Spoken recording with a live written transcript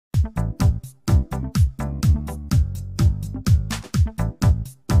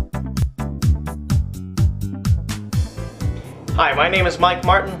Hi, my name is Mike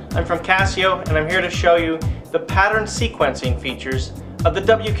Martin. I'm from Casio, and I'm here to show you the pattern sequencing features of the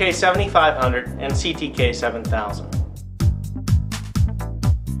WK7500 and CTK 7000.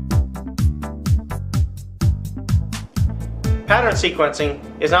 Pattern sequencing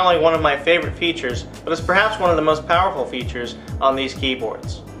is not only one of my favorite features, but it's perhaps one of the most powerful features on these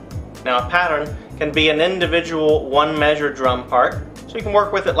keyboards. Now, a pattern can be an individual one-measure drum part, so you can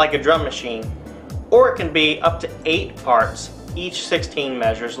work with it like a drum machine, or it can be up to 8 parts, each 16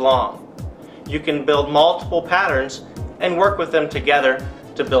 measures long. You can build multiple patterns and work with them together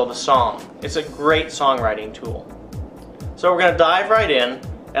to build a song. It's a great songwriting tool. So we're going to dive right in,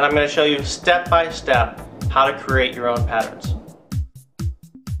 and I'm going to show you step by step how to create your own patterns.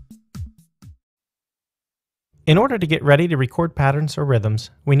 In order to get ready to record patterns or rhythms,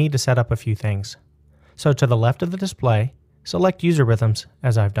 we need to set up a few things. So to the left of the display, select User Rhythms,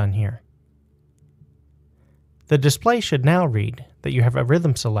 as I've done here. The display should now read that you have a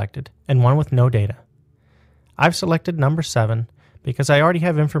rhythm selected and one with no data. I've selected number 7 because I already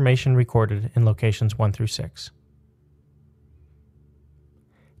have information recorded in locations 1 through 6.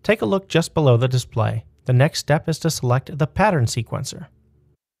 Take a look just below the display. The next step is to select the pattern sequencer.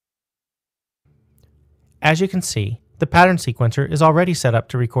 As you can see, the pattern sequencer is already set up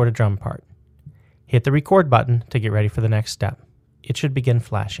to record a drum part. Hit the record button to get ready for the next step. It should begin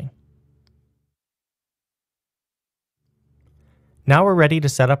flashing. Now we're ready to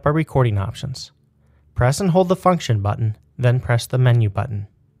set up our recording options. Press and hold the function button, then press the menu button.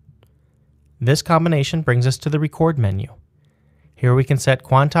 This combination brings us to the record menu. Here we can set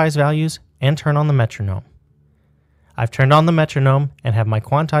quantize values and turn on the metronome. I've turned on the metronome and have my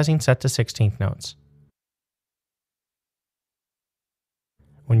quantizing set to 16th notes.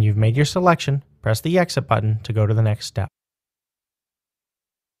 When you've made your selection, press the exit button to go to the next step.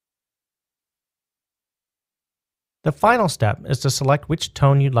 The final step is to select which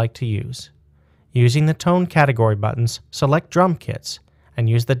tone you'd like to use. Using the tone category buttons, select drum kits and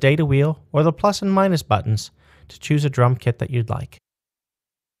use the data wheel or the plus and minus buttons to choose a drum kit that you'd like.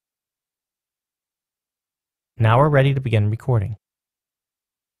 Now we're ready to begin recording.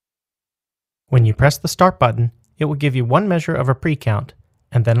 When you press the start button, it will give you one measure of a pre-count,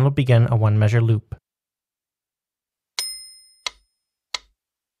 and then it'll begin a one-measure loop.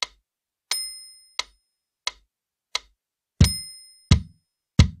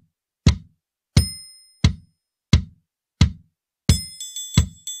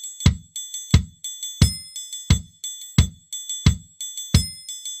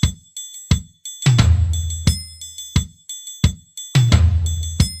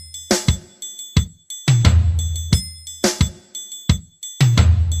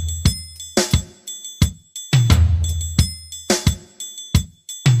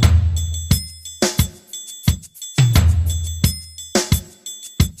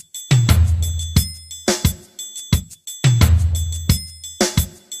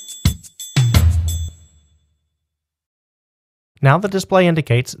 Now the display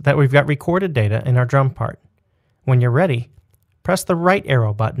indicates that we've got recorded data in our drum part. When you're ready, press the right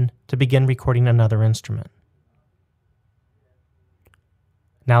arrow button to begin recording another instrument.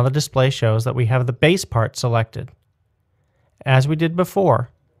 Now the display shows that we have the bass part selected. As we did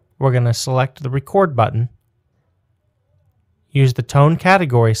before, we're going to select the record button, use the tone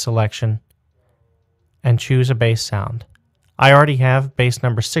category selection, and choose a bass sound. I already have bass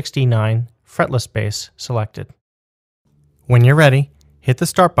number 69, fretless bass, selected. When you're ready, hit the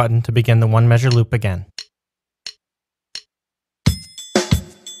start button to begin the one measure loop again.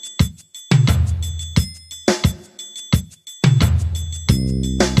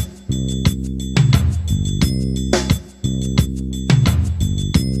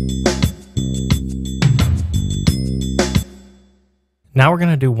 Now we're going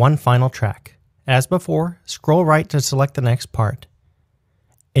to do one final track. As before, scroll right to select the next part.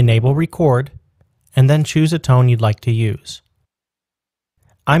 Enable record, and then choose a tone you'd like to use.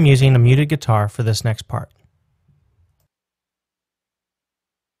 I'm using a muted guitar for this next part.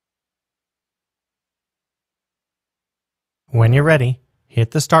 When you're ready,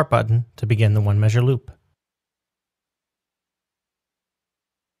 hit the start button to begin the one measure loop.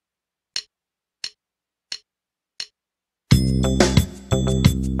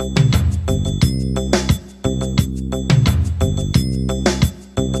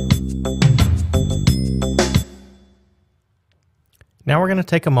 Now we're going to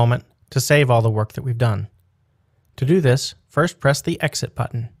take a moment to save all the work that we've done. To do this, first press the exit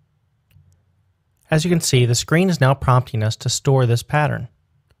button. As you can see, the screen is now prompting us to store this pattern.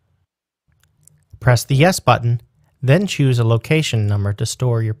 Press the Yes button, then choose a location number to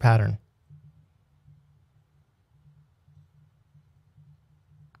store your pattern.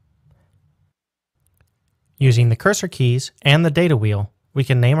 Using the cursor keys and the data wheel, we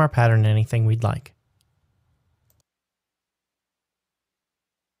can name our pattern anything we'd like.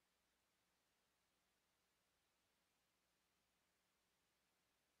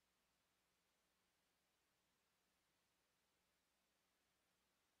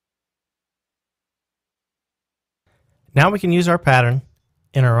 Now we can use our pattern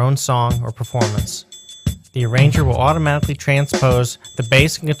in our own song or performance. The arranger will automatically transpose the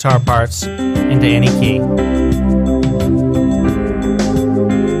bass and guitar parts into any key.